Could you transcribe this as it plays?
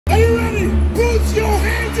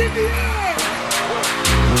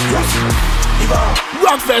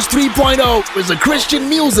RockFest 3.0 is a Christian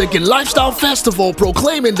music and lifestyle festival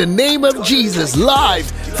proclaiming the name of Jesus live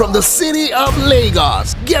from the city of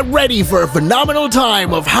Lagos. Get ready for a phenomenal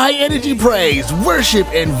time of high-energy praise, worship,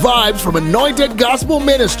 and vibes from anointed gospel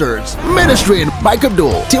ministers. Ministering Mike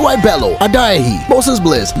Abdul, T.Y. Bello, Adayahi, Moses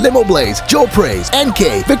Bliss, Limo Blaze, Joe Praise,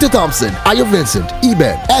 NK, Victor Thompson, Ayo Vincent,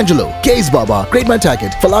 Eben, Angelo, Case Baba, Great Man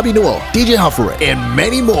Tackett, Falabi Noel, DJ Huffere, and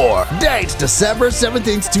many more. Dates December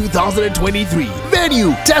 17th, 2023. Venue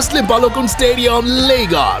Teslim Balogun Stadium,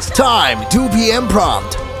 Lagos. Time 2 p.m.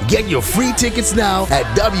 prompt. Get your free tickets now at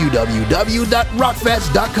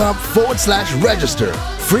www.rockfest.com/register.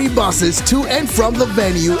 Free buses to and from the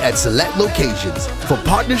venue at select locations. For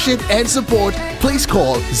partnership and support, please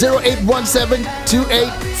call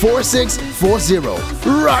 0817-284640.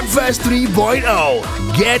 RockFest 3.0.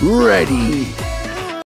 Get ready.